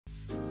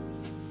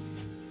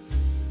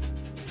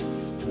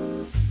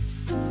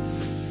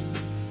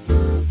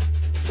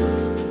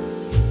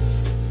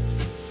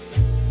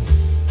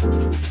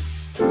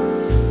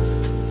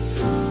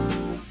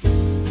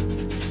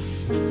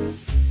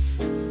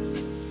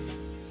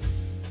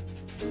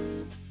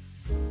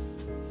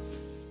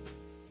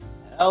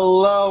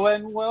Hello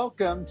and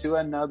welcome to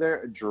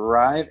another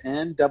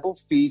Drive-In Double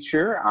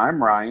Feature.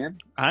 I'm Ryan.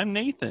 I'm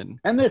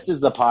Nathan. And this is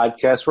the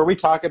podcast where we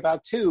talk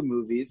about two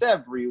movies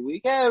every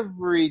week,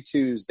 every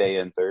Tuesday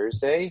and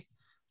Thursday.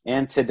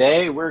 And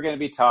today we're going to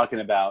be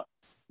talking about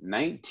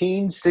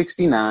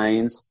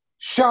 1969's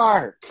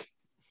Shark!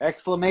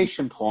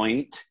 Exclamation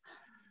point,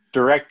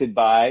 directed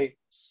by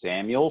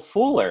Samuel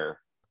Fuller.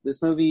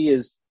 This movie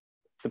is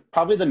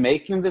probably the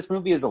making of this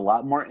movie is a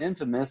lot more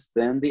infamous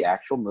than the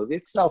actual movie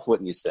itself,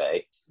 wouldn't you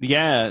say?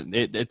 Yeah,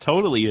 it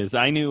totally is.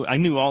 I knew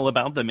all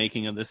about the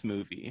making of this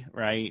movie,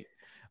 right?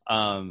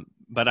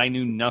 But I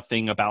knew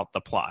nothing about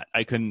the plot.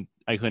 I couldn't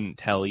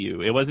tell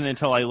you. It wasn't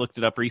until I looked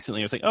it up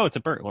recently. I was like, oh, it's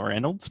a Burt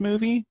Reynolds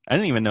movie? I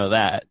didn't even know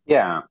that.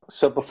 Yeah.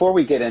 So before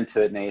we get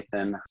into it,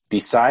 Nathan,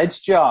 besides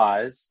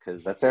Jaws,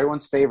 because that's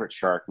everyone's favorite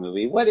shark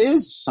movie, what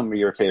is some of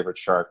your favorite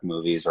shark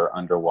movies or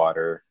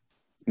underwater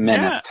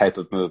menace type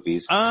of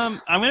movies? I'm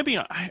gonna be.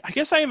 I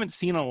guess I haven't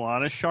seen a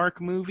lot of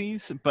shark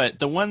movies, but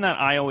the one that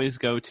I always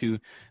go to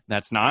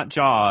that's not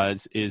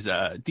Jaws is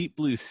Deep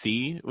Blue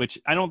Sea, which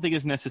I don't think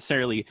is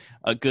necessarily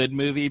a good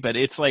movie, but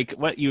it's like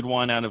what you'd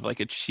want out of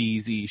like a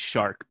cheesy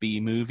shark B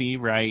movie,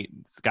 right?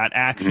 It's got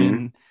action.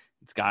 Mm-hmm.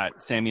 It's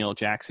got Samuel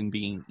Jackson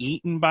being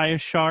eaten by a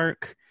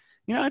shark.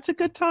 You know, it's a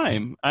good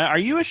time. Are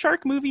you a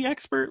shark movie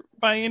expert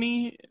by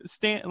any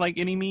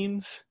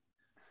means?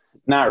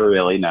 Not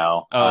really,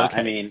 no. Oh,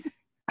 okay.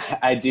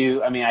 I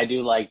do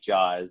like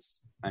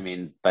Jaws.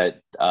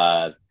 But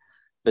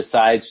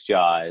besides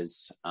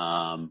Jaws,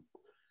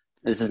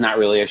 this is not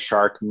really a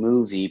shark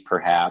movie,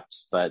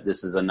 perhaps, but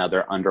this is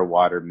another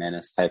underwater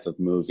menace type of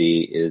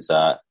movie. Is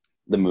the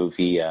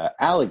movie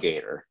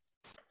Alligator?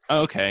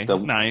 Okay,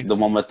 nice. The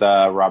one with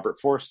Robert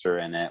Forster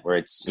in it, where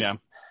it's just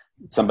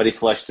somebody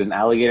flushed an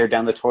alligator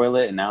down the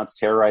toilet, and now it's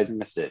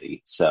terrorizing a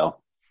city. So,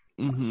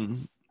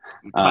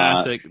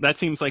 classic. That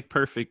seems like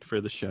perfect for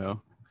the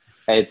show.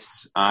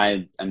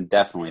 I'm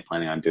definitely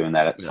planning on doing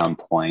that at some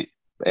point.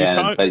 We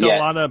talked a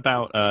lot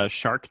about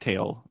Shark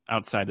Tale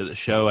outside of the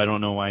show. I don't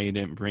know why you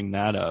didn't bring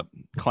that up.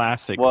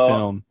 Classic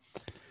film.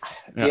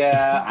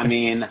 Yeah,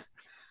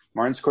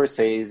 Martin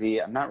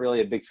Scorsese. I'm not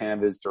really a big fan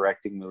of his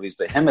directing movies,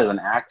 but him as an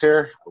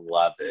actor, I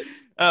love it.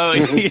 Oh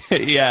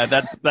yeah,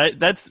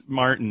 that's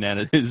Martin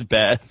at his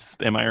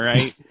best. Am I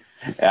right?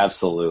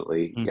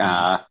 Absolutely.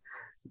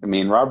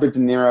 Mm-hmm. Robert De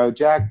Niro,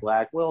 Jack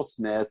Black, Will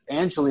Smith,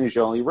 Angelina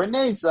Jolie,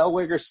 Renee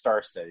Zellweger,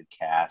 star-studded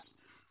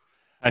cast.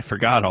 I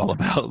forgot all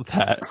about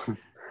that.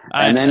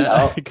 And then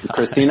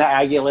Christina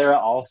Aguilera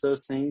also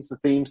sings the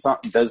theme song,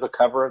 does a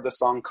cover of the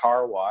song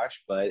Car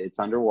Wash, but it's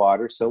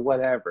underwater, so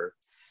whatever.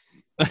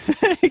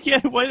 Yeah,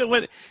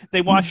 what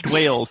they washed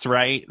whales,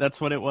 right? That's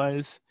what it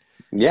was?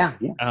 Yeah.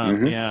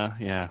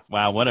 Yeah.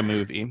 Wow, what a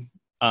movie.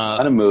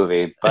 What a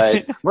movie,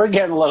 but we're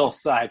getting a little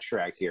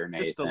sidetracked here,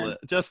 Nathan.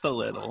 Just a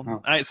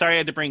little. Sorry I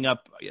had to bring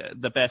up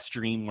the best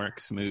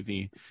DreamWorks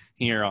movie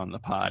here on the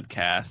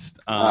podcast.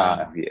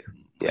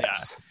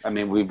 Yes.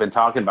 Yeah. We've been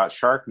talking about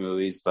shark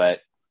movies,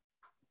 but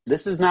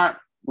this is not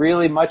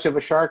really much of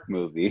a shark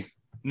movie.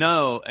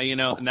 No,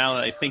 now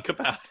that I think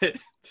about it,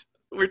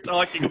 we're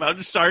talking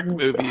about shark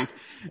movies.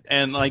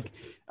 And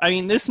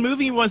this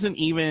movie wasn't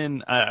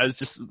even, I was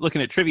just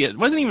looking at trivia, it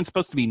wasn't even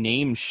supposed to be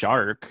named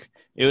Shark.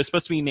 It was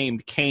supposed to be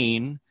named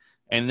Kane,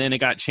 and then it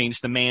got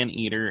changed to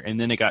Man-Eater, and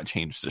then it got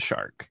changed to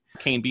Shark.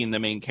 Kane being the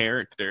main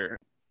character.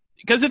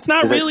 Because it's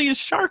not really a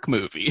shark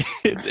movie.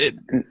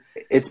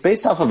 It's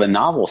based off of a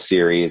novel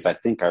series, I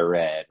think I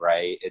read,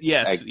 right?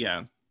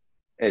 Yeah.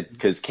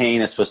 Because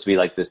Kane is supposed to be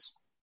like this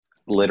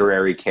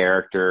literary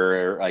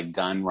character, like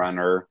gun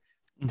runner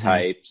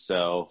type.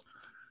 So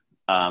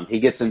he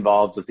gets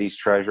involved with these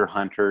treasure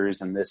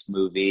hunters in this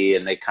movie,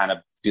 and they kind of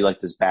do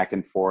like this back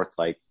and forth,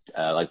 like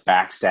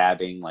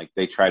backstabbing. Like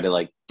they try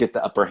to get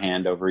the upper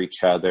hand over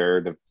each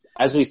other.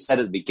 As we said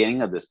at the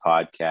beginning of this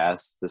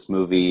podcast, this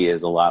movie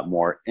is a lot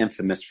more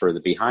infamous for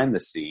the behind the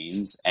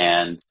scenes.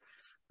 And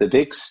the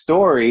big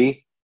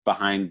story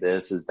behind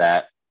this is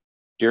that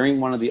during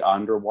one of the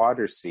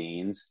underwater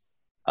scenes,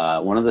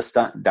 one of the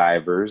stunt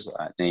divers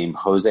named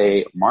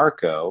Jose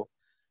Marco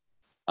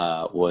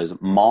was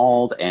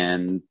mauled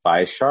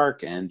by a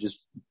shark and just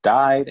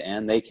died,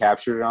 and they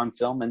captured it on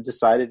film and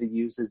decided to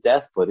use his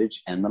death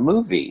footage in the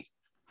movie.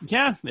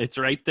 Yeah, it's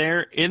right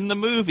there in the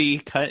movie,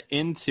 cut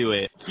into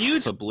it.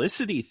 Huge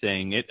publicity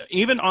thing.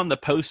 Even on the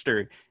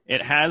poster,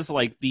 it has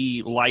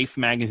the Life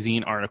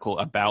magazine article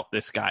about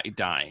this guy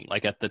dying.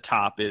 At the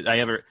top, I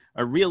have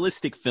a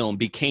realistic film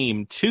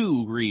became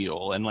too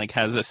real, and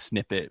has a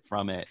snippet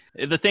from it.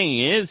 The thing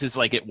is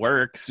it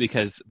works,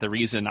 because the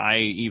reason I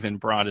even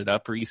brought it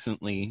up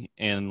recently,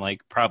 and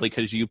probably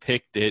because you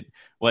picked it,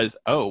 was,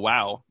 oh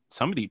wow,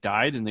 somebody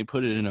died and they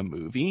put it in a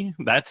movie.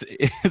 That's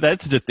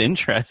just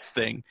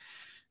interesting.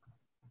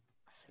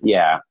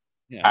 Yeah.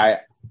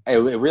 It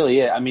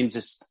really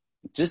is.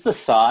 Just the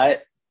thought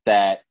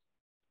that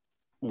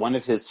one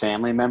of his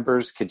family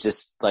members could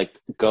just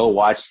go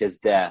watch his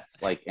death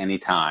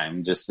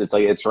anytime.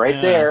 It's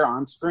right there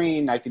on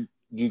screen.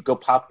 You go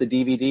pop the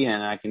DVD in,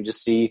 and I can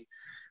just see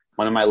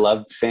one of my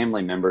loved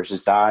family members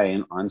just die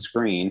on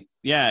screen.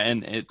 Yeah,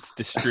 and it's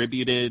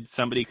distributed.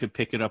 Somebody could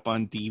pick it up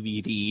on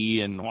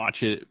DVD and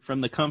watch it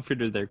from the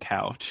comfort of their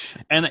couch.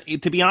 And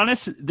to be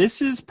honest,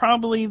 this is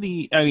probably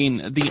the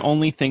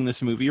only thing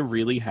this movie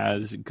really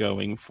has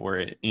going for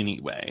it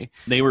anyway.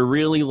 They were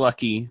really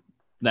lucky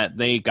that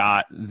they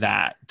got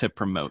that to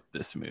promote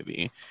this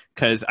movie.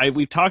 Because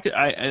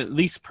at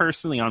least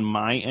personally on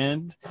my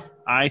end,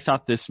 I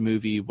thought this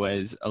movie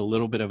was a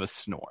little bit of a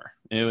snore.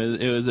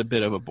 It was a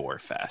bit of a bore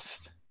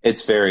fest.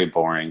 It's very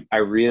boring. I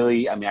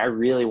really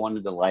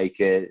wanted to like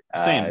it.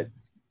 Same.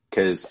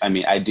 Because, I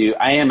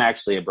am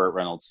actually a Burt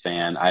Reynolds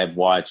fan. I've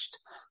watched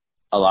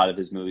a lot of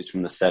his movies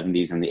from the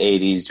 70s and the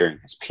 80s during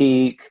his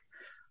peak.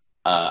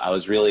 I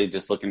was really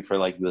just looking for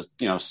like this,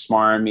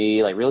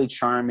 smarmy, like really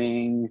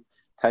charming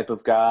type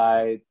of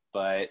guy.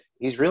 But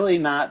he's really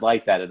not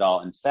like that at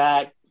all. In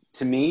fact,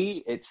 to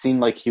me, it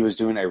seemed like he was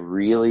doing a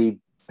really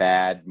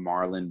bad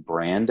Marlon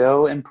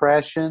Brando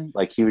impression.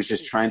 Like he was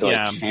just trying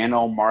to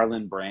channel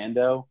Marlon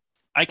Brando.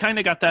 I kind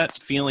of got that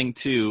feeling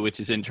too, which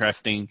is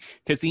interesting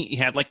because he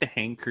had like the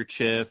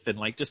handkerchief and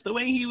like just the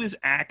way he was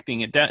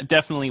acting. It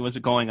definitely was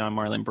going on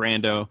Marlon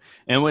Brando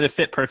and would have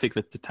fit perfect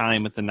with the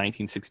time with the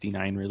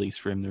 1969 release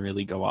for him to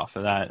really go off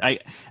of that. I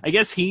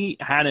guess he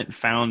hadn't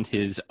found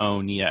his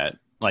own yet,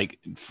 like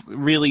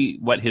really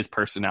what his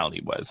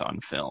personality was on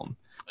film.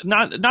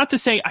 Not to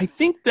say I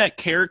think that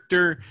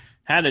character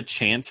had a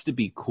chance to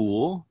be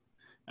cool.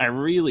 I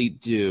really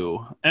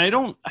do. And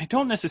I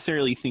don't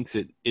necessarily think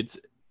that it's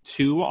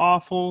too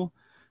awful,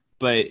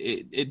 but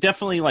it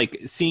definitely,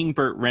 like, seeing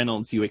Burt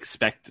Reynolds, you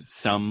expect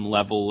some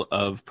level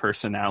of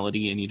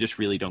personality and you just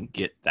really don't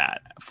get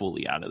that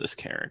fully out of this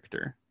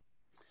character.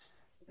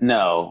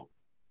 No,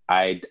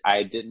 I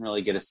didn't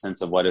really get a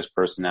sense of what his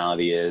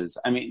personality is.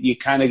 I mean, you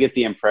kind of get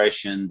the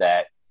impression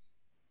that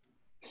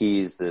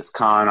he's this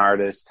con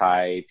artist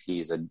type.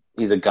 He's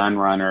a gun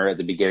runner. At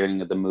the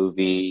beginning of the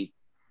movie,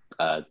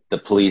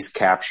 the police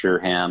capture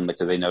him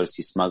because they notice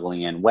he's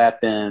smuggling in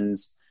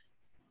weapons,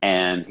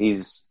 and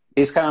he's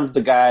kind of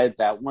the guy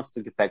that wants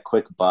to get that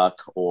quick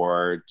buck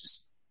or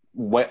just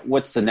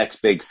what's the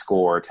next big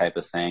score type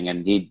of thing.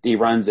 And he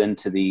runs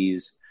into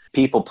these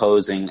people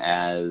posing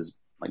as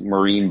like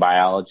marine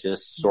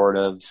biologists, sort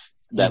of,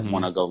 that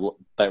want to go,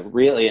 but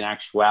really in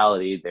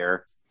actuality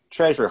they're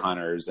treasure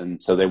hunters,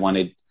 and so they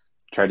wanted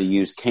try to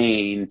use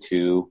Kane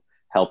to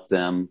help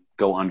them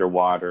go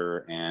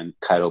underwater and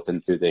cut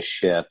open through this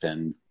ship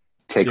and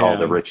take all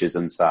the riches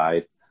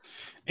inside.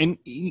 And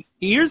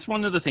here's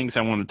one of the things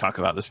I want to talk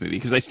about this movie,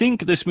 because I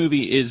think this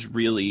movie is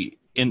really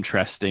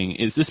interesting,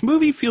 is this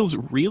movie feels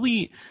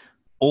really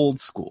old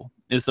school,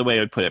 is the way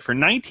I would put it. For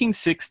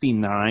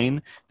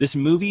 1969, this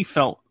movie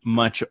felt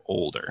much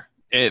older.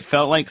 It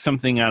felt like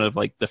something out of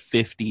like the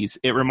 50s.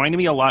 It reminded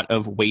me a lot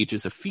of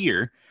Wages of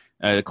Fear,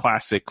 a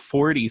classic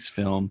 40s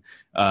film,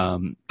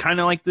 kind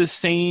of like the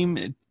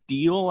same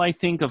deal, I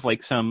think, of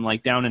like some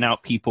like down and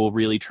out people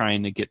really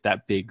trying to get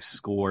that big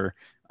score,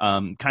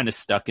 kind of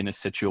stuck in a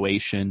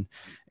situation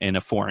in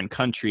a foreign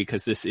country,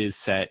 because this is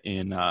set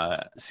in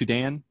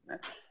Sudan.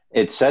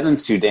 It's set in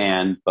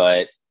Sudan,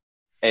 but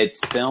it's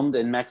filmed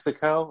in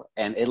Mexico,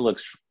 and it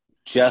looks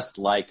just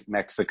like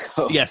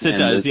Mexico. Yes, it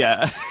does.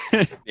 Yeah.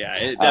 Yeah,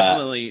 it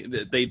definitely,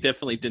 they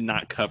definitely did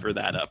not cover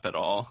that up at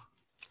all.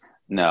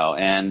 No,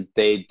 and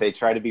they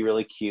try to be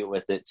really cute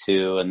with it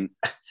too, and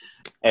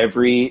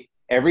every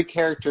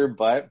character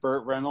but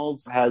Burt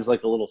Reynolds has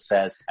like a little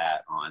fez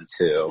hat on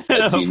too.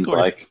 It seems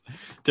like,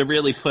 to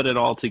really put it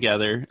all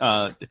together.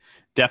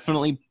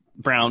 Definitely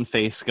brown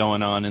face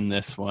going on in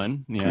this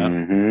one. Yeah.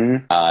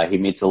 Mm-hmm. He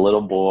meets a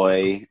little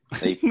boy.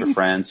 They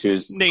befriends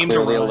who's named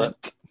clearly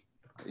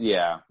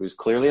who's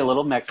clearly a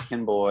little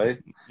Mexican boy,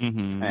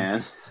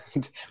 and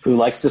who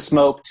likes to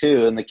smoke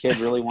too. And the kid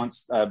really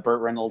wants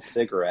Burt Reynolds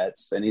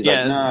cigarettes, and he's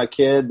like, "Nah,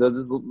 kid,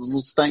 this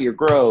will stunt your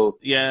growth."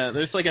 Yeah,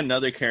 there's like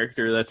another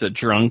character that's a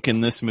drunk in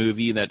this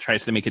movie that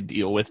tries to make a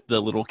deal with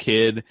the little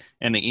kid,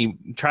 and he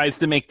tries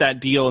to make that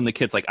deal, and the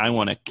kid's like, "I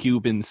want a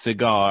Cuban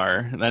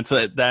cigar."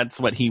 That's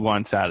what he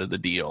wants out of the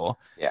deal.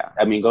 Yeah,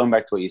 I mean, going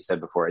back to what you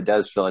said before, it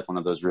does feel like one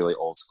of those really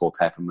old school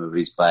type of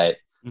movies, but.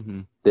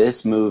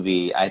 This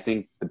movie, I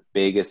think the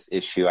biggest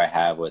issue I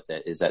have with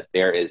it is that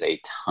there is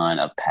a ton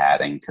of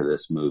padding to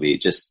this movie.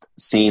 Just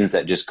scenes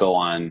that just go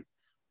on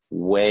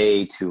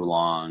way too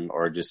long,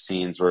 or just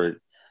scenes where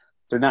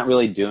they're not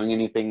really doing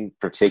anything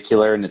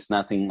particular, and it's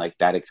nothing like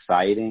that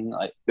exciting.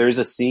 Like there's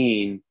a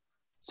scene,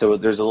 so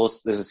there's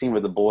a scene where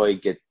the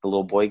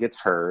little boy gets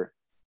hurt,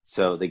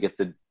 so they get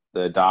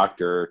the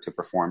doctor to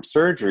perform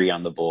surgery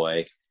on the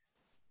boy.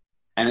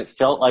 And it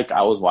felt like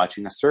I was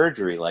watching a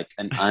surgery, like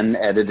an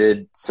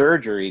unedited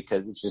surgery,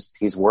 because it's just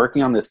he's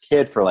working on this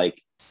kid for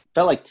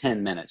felt like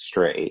 10 minutes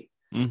straight.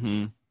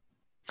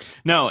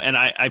 No, and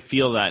I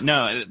feel that.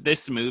 No,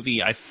 this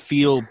movie, I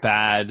feel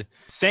bad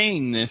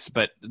saying this,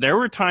 but there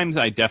were times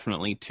I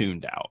definitely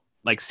tuned out.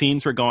 Like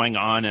scenes were going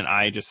on, and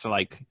I just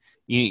like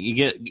you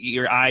get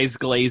your eyes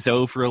glaze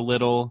over a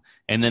little,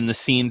 and then the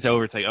scene's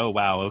over. It's like, oh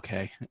wow,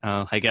 okay,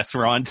 I guess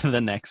we're on to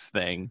the next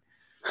thing.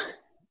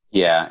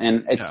 Yeah,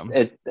 and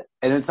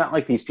and it's not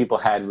like these people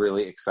had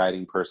really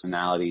exciting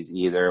personalities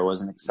either. It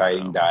wasn't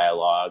exciting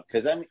dialogue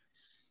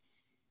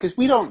because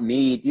we don't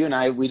need, you and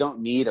I, we don't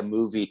need a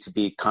movie to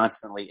be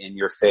constantly in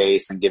your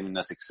face and giving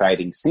us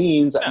exciting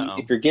scenes. No. I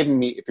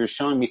mean, if you're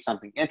showing me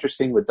something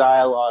interesting with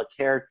dialogue,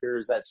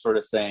 characters, that sort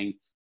of thing,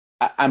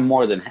 I'm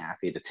more than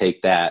happy to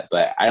take that.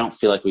 But I don't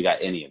feel like we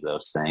got any of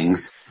those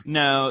things.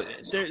 No,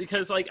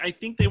 because like I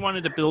think they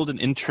wanted to build an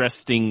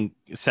interesting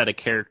set of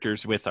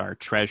characters with our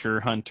treasure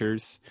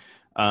hunters,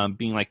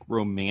 being like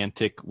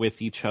romantic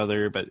with each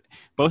other, but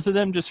both of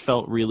them just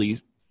felt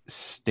really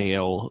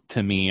stale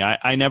to me.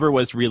 I never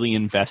was really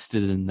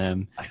invested in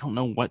them. I don't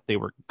know what they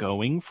were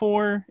going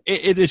for.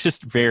 It is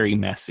just very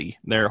messy,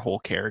 their whole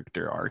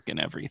character arc and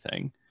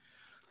everything.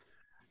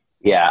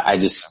 Yeah, I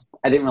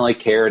didn't really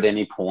care at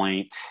any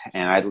point,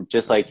 and I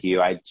just like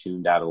you, I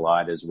tuned out a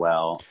lot as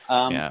well.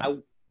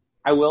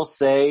 I will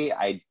say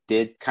I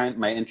did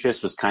my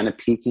interest was kind of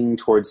peaking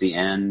towards the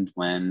end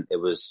when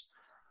it was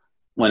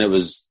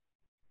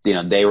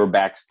they were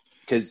back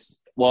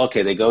because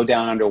they go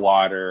down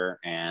underwater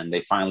and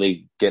they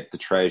finally get the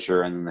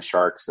treasure and then the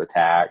sharks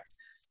attack,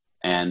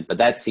 but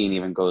that scene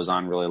even goes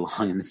on really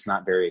long and it's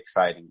not very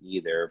exciting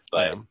either.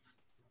 But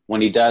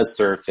when he does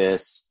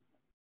surface,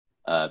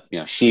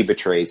 she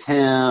betrays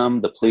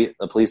him. The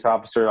police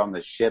officer on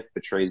the ship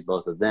betrays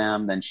both of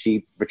them. Then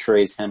she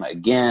betrays him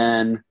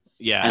again.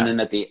 Yeah. And then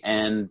at the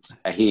end,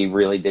 he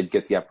really did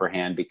get the upper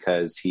hand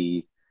because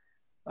he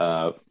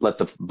let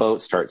the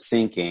boat start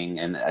sinking.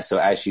 And so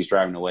as she's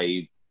driving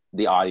away,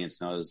 the audience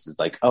knows it's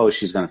like, oh,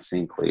 she's going to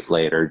sink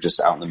later,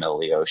 just out in the middle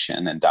of the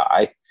ocean and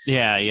die.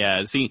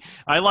 Yeah. See,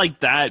 I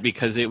like that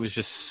because it was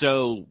just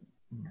so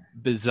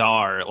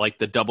bizarre, like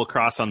the double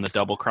cross on the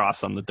double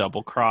cross on the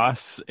double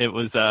cross. It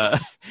was that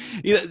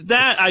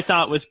I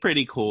thought was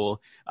pretty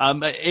cool.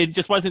 It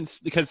just wasn't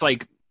because some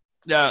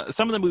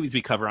of the movies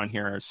we cover on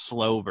here are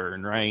slow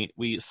burn, right?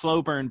 We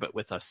slow burn, but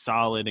with a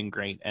solid and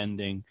great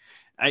ending.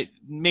 I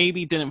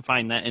maybe didn't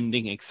find that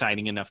ending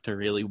exciting enough to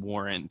really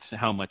warrant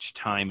how much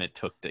time it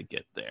took to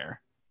get there.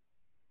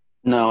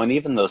 No, and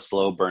even those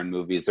slow burn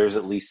movies, there's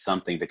at least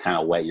something to kind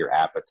of whet your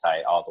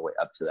appetite all the way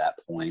up to that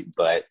point.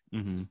 But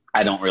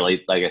I don't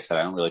really, like I said,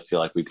 I don't really feel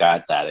like we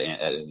got that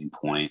at any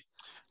point.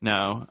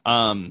 No.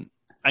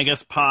 I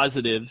guess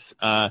positives,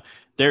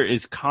 there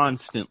is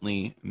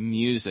constantly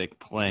music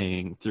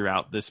playing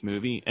throughout this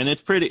movie, and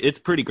it's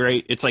pretty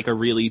great. It's like a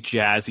really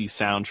jazzy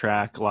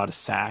soundtrack, a lot of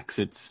sax.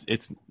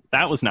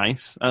 That was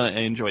nice. I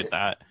enjoyed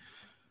that.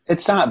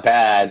 It's not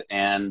bad,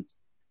 and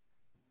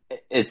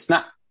it's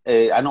not.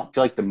 I don't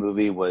feel like the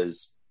movie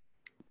was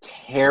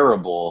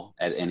terrible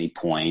at any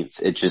points.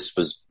 It just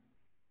was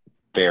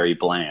very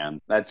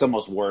bland. That's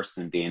almost worse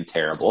than being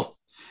terrible.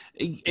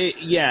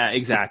 Yeah,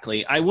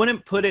 exactly. I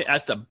wouldn't put it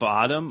at the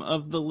bottom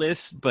of the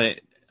list, but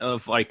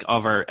of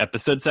our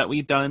episodes that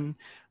we've done.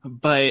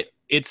 But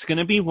it's going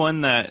to be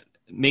one that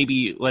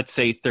maybe, let's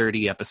say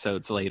 30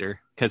 episodes later,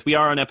 because we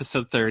are on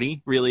episode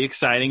 30, really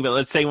exciting. But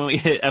let's say when we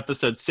hit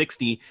episode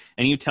 60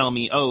 and you tell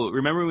me, oh,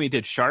 remember when we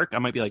did Shark? I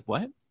might be like,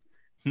 what?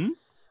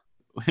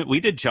 We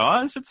did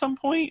Jaws at some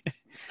point?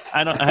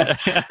 I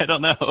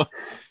don't know.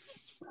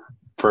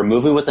 For a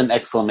movie with an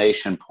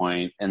exclamation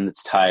point in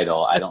its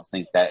title, I don't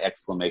think that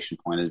exclamation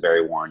point is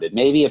very warranted.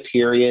 Maybe a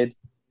period,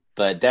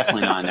 but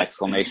definitely not an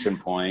exclamation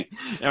point.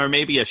 Or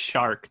maybe a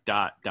shark ...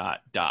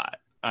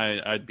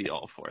 I'd be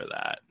all for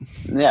that.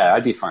 Yeah,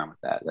 I'd be fine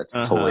with that. That's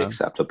totally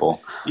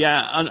acceptable.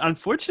 Yeah,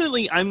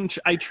 unfortunately,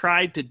 I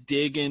tried to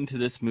dig into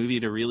this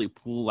movie to really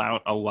pull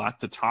out a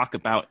lot to talk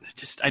about.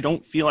 I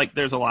don't feel like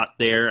there's a lot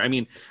there. I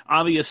mean,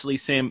 obviously,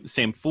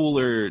 Sam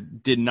Fuller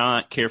did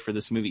not care for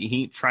this movie.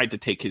 He tried to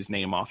take his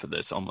name off of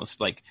this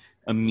almost like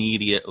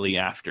immediately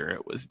after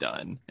it was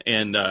done.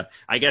 And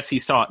I guess he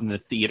saw it in the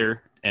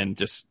theater and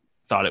just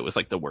thought it was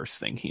like the worst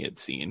thing he had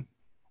seen.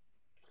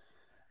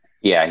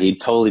 Yeah, he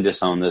totally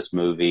disowned this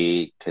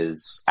movie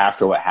because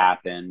after what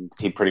happened,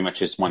 he pretty much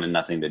just wanted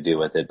nothing to do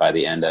with it by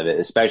the end of it,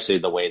 especially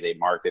the way they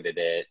marketed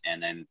it.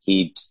 And then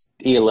he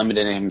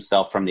eliminated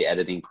himself from the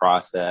editing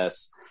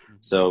process.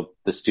 So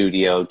the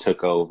studio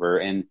took over.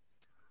 And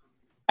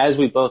as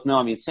we both know,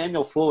 I mean,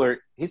 Samuel Fuller,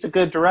 he's a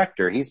good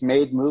director. He's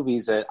made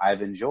movies that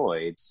I've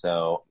enjoyed.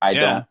 So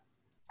I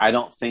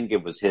don't think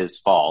it was his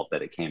fault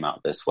that it came out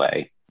this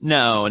way.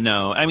 No.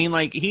 I mean,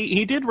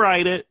 he did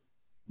write it.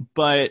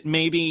 But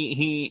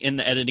maybe in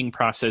the editing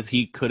process,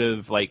 he could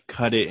have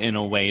cut it in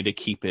a way to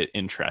keep it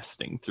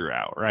interesting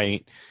throughout,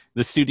 right?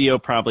 The studio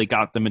probably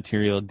got the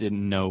material,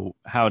 didn't know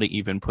how to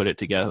even put it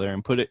together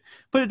and put it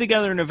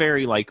together in a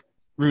very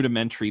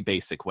rudimentary,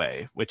 basic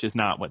way, which is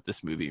not what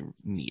this movie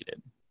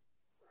needed.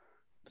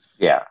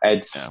 Yeah,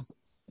 it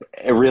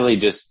really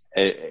just.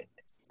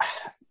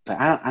 But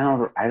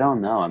I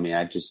don't know. I mean,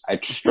 I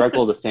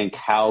struggle to think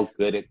how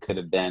good it could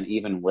have been,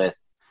 even with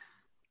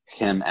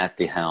him at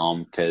the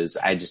helm, because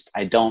I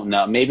don't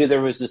know. Maybe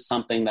there was just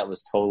something that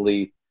was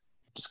totally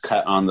just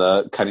cut on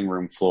the cutting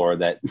room floor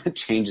that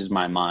changes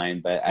my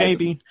mind. But I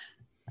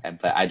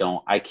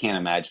can't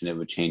imagine it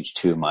would change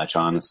too much,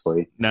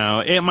 honestly. No,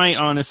 it might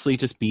honestly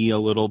just be a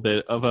little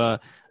bit of a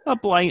a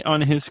blight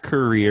on his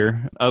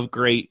career of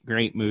great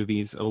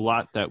movies. A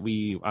lot that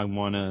I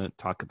want to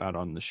talk about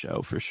on the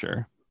show for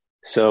sure.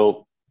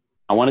 So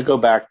I want to go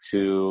back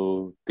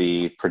to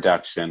the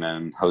production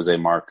and Jose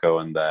Marco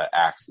and the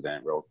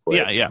accident real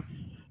quick. Yeah.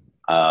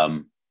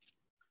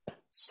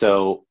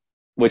 So,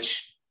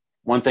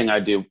 one point I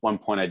do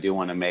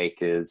want to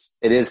make is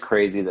it is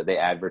crazy that they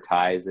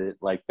advertise it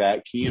like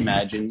that. Can you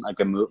imagine like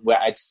a movie? Well,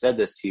 I said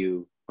this to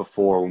you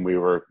before when we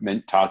were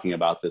talking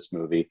about this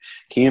movie.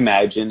 Can you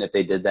imagine if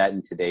they did that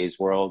in today's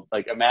world?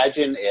 Like,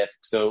 imagine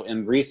so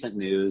in recent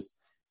news,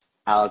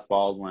 Alec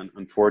Baldwin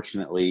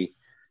unfortunately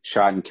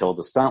shot and killed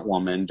a stunt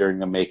woman during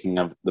the making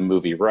of the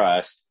movie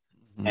Rust.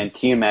 Mm-hmm. And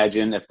can you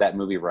imagine if that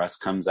movie Rust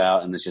comes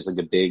out and it's just like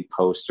a big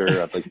poster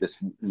of like this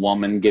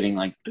woman getting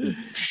like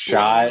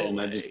shot and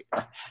they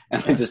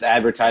just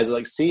advertise it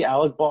like, see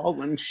Alec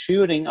Baldwin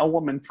shooting a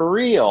woman for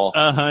real.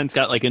 It's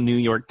got like a New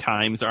York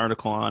Times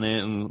article on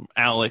it and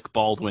Alec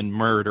Baldwin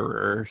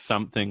murderer or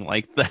something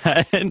like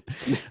that.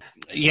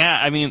 Yeah,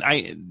 I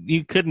mean,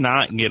 you could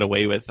not get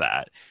away with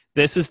that.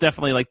 This is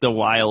definitely like the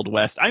Wild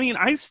West. I mean,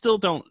 I still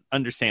don't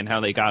understand how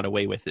they got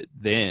away with it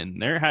then.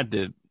 There had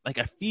to, like,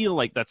 I feel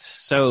like that's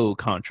so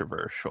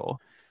controversial.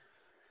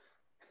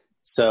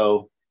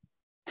 So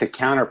to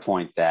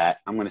counterpoint that,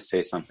 I'm going to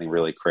say something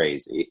really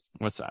crazy.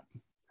 What's that?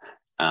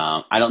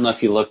 I don't know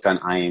if you looked on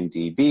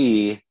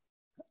IMDb,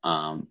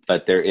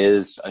 but there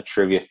is a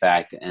trivia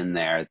fact in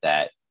there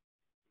that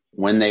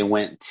when they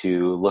went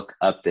to look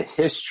up the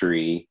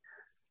history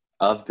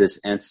of this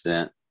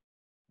incident,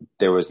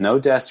 there was no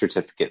death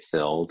certificate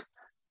filled.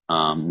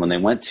 When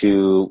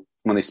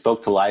they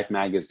spoke to Life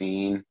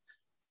magazine,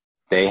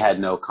 they had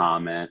no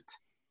comment.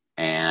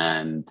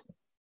 And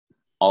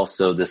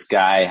also this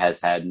guy has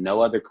had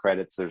no other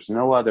credits. There's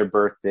no other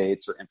birth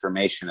dates or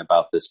information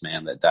about this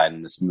man that died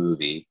in this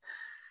movie.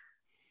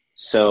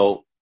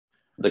 So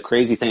the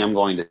crazy thing I'm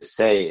going to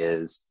say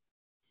is,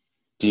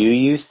 do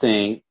you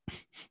think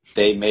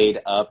they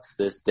made up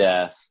this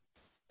death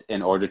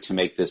in order to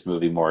make this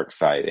movie more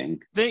exciting?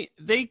 They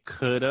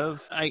could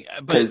have.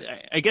 But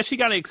I guess you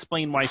got to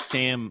explain why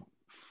Sam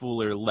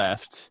Fuller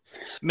left.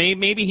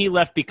 Maybe he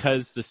left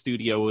because the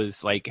studio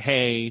was like,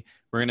 "Hey,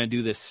 we're gonna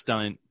do this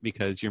stunt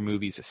because your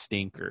movie's a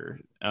stinker."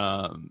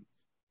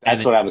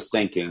 That's what I was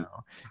thinking.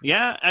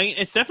 Yeah, I mean,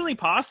 it's definitely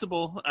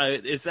possible.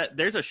 Is that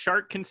there's a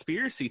shark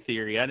conspiracy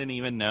theory? I didn't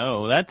even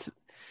know.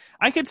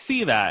 I could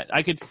see that.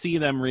 I could see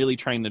them really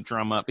trying to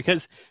drum up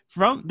because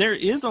there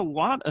is a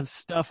lot of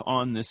stuff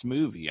on this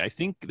movie. I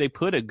think they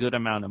put a good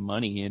amount of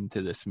money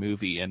into this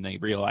movie and they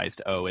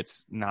realized,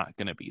 it's not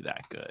going to be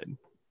that good.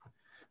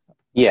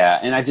 Yeah.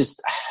 And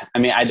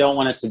I don't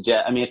want to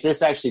suggest, if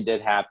this actually did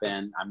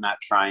happen, I'm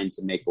not trying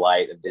to make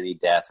light of any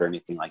death or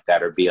anything like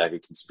that, or be like a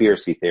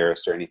conspiracy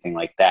theorist or anything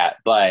like that.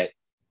 But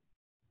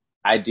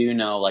I do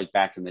know, like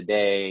back in the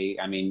day,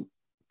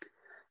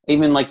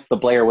 even like the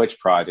Blair Witch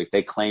Project,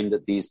 they claimed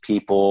that these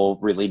people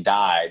really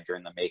died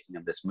during the making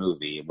of this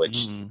movie,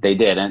 which they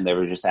didn't. They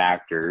were just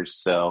actors.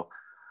 So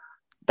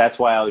that's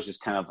why I was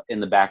just kind of in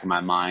the back of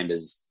my mind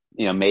is,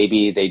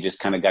 maybe they just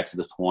kind of got to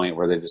the point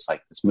where they're just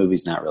like, this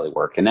movie's not really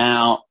working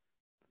out.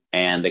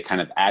 And they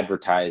kind of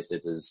advertised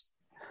it as,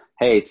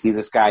 hey, see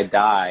this guy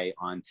die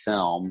on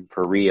film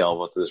for real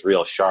with this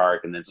real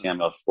shark. And then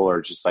Samuel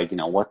Fuller just like,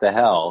 what the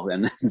hell?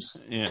 And then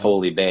just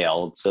totally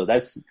bailed. So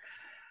that's...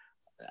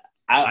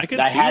 I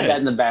had that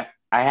in the back.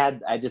 I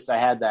had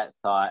that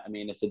thought.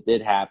 If it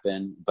did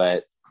happen,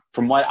 but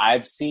from what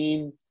I've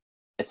seen,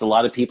 it's a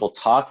lot of people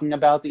talking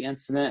about the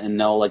incident and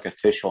no like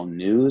official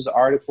news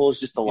articles,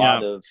 just a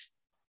lot of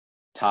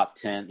top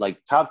 10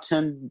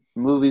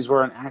 movies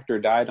where an actor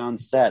died on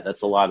set.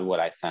 That's a lot of what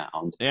I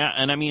found. Yeah.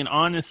 And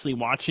honestly,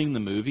 watching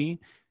the movie,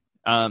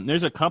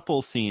 there's a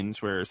couple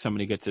scenes where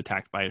somebody gets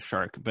attacked by a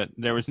shark, but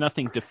there was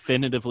nothing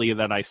definitively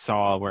that I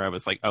saw where I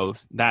was like, oh,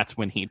 that's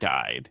when he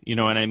died. You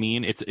know what I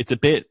mean? It's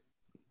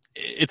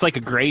like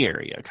a gray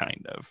area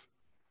kind of.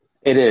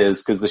 It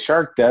is, because the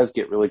shark does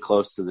get really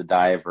close to the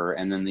diver,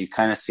 and then you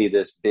kind of see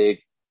this big,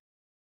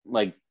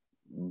 like,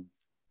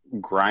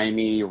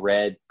 grimy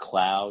red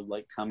cloud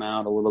like come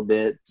out a little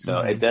bit. So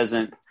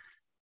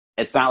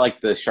it's not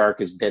like the shark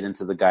is bit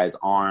into the guy's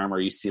arm or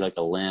you see like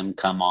a limb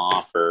come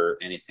off or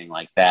anything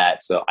like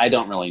that. So I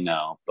don't really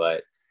know,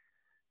 but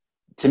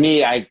to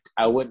me, I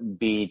wouldn't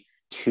be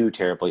too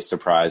terribly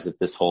surprised if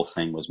this whole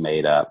thing was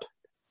made up.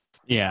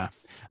 Yeah,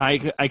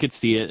 I could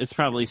see it. It's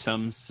probably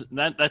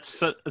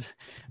that's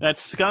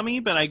scummy,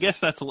 but I guess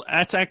that's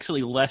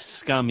actually less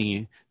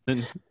scummy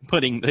than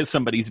putting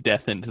somebody's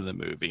death into the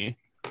movie.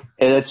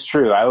 Yeah, that's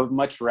true. I would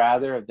much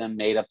rather have them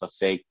made up a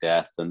fake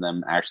death than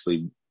them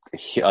actually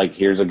like,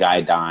 here's a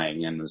guy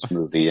dying in this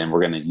movie and we're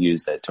going to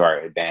use it to our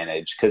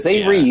advantage. Because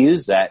they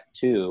reuse that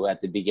too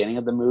at the beginning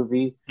of the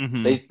movie.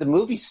 Mm-hmm. The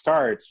movie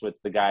starts with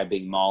the guy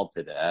being mauled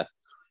to death.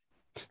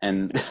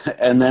 And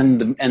then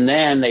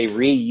they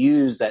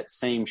reuse that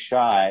same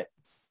shot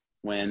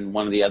when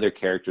one of the other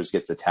characters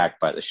gets attacked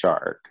by the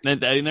shark.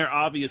 And they're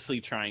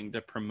obviously trying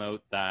to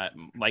promote that.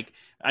 Like,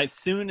 as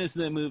soon as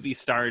the movie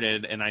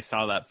started and I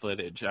saw that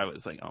footage, I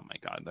was like, oh my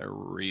God, they're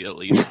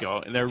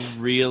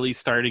really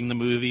starting the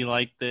movie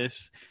like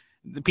this.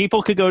 The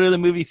people could go to the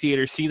movie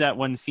theater, see that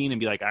one scene and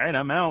be like, all right,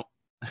 I'm out.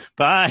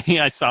 Bye.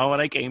 I saw what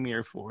I came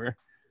here for.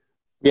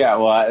 Yeah,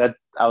 well,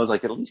 I was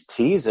like, at least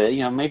tease it.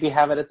 Maybe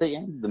have it at the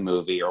end of the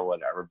movie or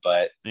whatever.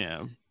 But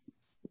yeah,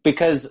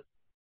 because,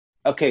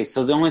 okay,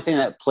 so the only thing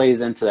that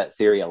plays into that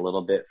theory a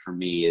little bit for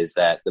me is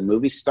that the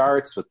movie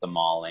starts with the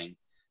mauling,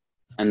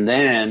 and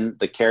then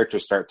the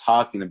characters start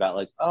talking about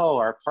like, oh,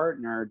 our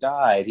partner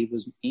died. He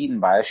was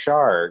eaten by a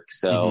shark.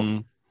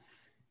 So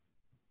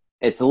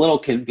it's a little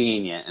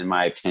convenient, in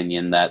my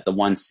opinion, that the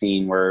one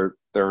scene where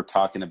they're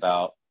talking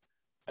about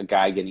a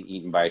guy getting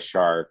eaten by a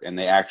shark, and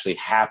they actually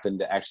happen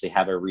to actually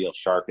have a real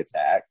shark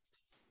attack.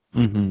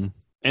 Mm-hmm.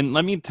 And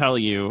let me tell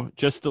you,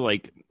 just to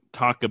like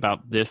talk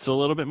about this a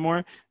little bit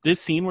more,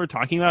 this scene we're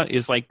talking about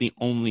is like the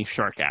only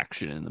shark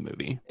action in the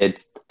movie.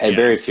 It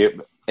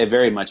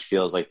very much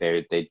feels like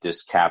they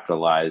just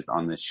capitalized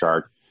on the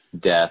shark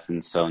death,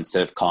 and so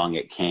instead of calling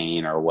it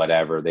Kane or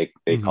whatever, they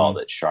called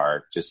it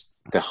Shark, just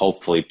to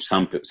hopefully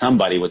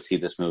somebody would see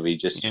this movie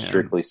just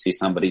strictly see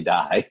somebody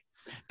die.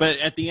 But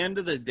at the end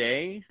of the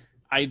day,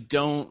 I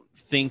don't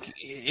think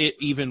it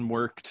even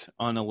worked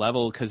on a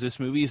level, because this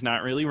movie is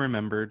not really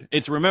remembered.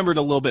 It's remembered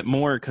a little bit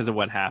more because of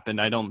what happened.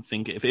 I don't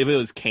think if it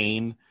was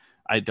Kane,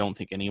 I don't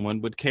think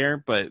anyone would care,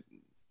 but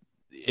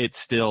it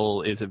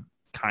still is a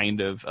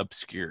kind of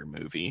obscure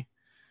movie.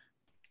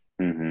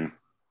 Mm-hmm.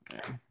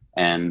 Yeah.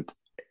 And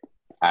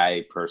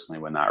I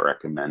personally would not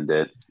recommend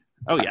it.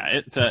 Oh yeah,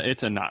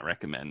 it's a not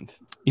recommend.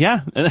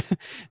 Yeah.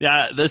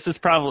 Yeah, this is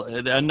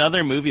probably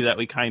another movie that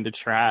we kind of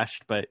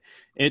trashed, but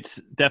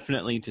it's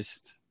definitely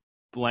just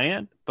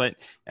bland. But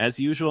as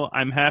usual,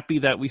 I'm happy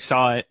that we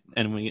saw it,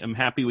 and I'm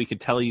happy we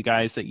could tell you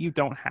guys that you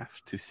don't have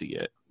to see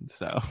it.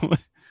 So,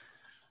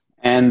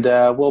 and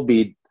we'll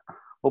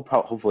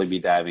hopefully be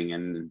diving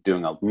in and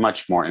doing a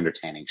much more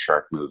entertaining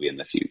shark movie in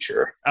the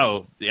future.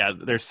 Oh yeah,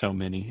 there's so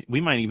many.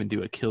 We might even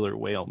do a killer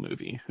whale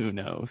movie. Who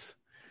knows?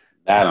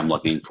 That I'm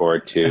looking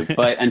forward to.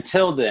 But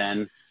until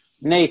then,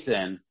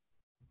 Nathan,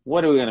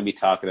 what are we going to be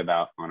talking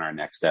about on our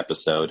next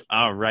episode?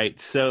 All right.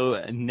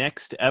 So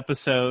next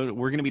episode,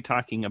 we're going to be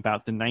talking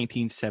about the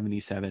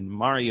 1977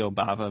 Mario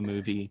Bava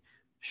movie,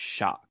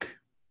 Shock.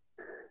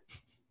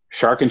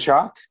 Shark and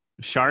Shock?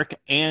 Shark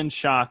and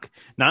Shock.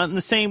 Not in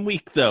the same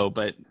week, though,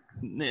 but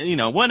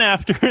one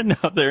after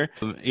another.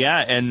 Yeah,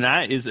 and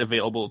that is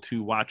available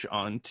to watch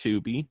on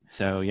Tubi.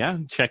 So yeah,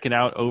 check it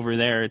out over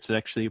there. It's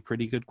actually a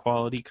pretty good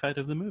quality cut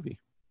of the movie.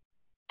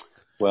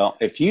 Well,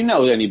 if you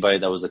know anybody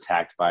that was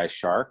attacked by a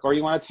shark, or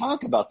you want to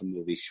talk about the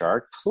movie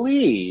Shark,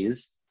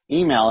 please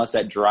email us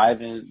at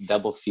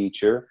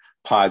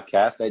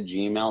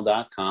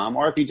drive-in-feature-podcast@gmail.com.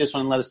 Or if you just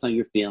want to let us know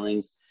your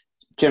feelings,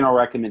 general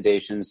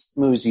recommendations,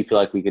 movies you feel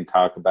like we could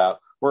talk about.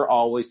 We're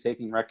always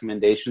taking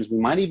recommendations. We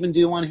might even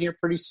do one here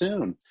pretty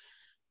soon.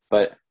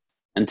 But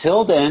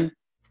until then,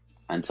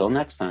 until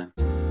next time.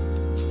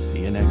 See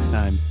you next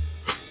time.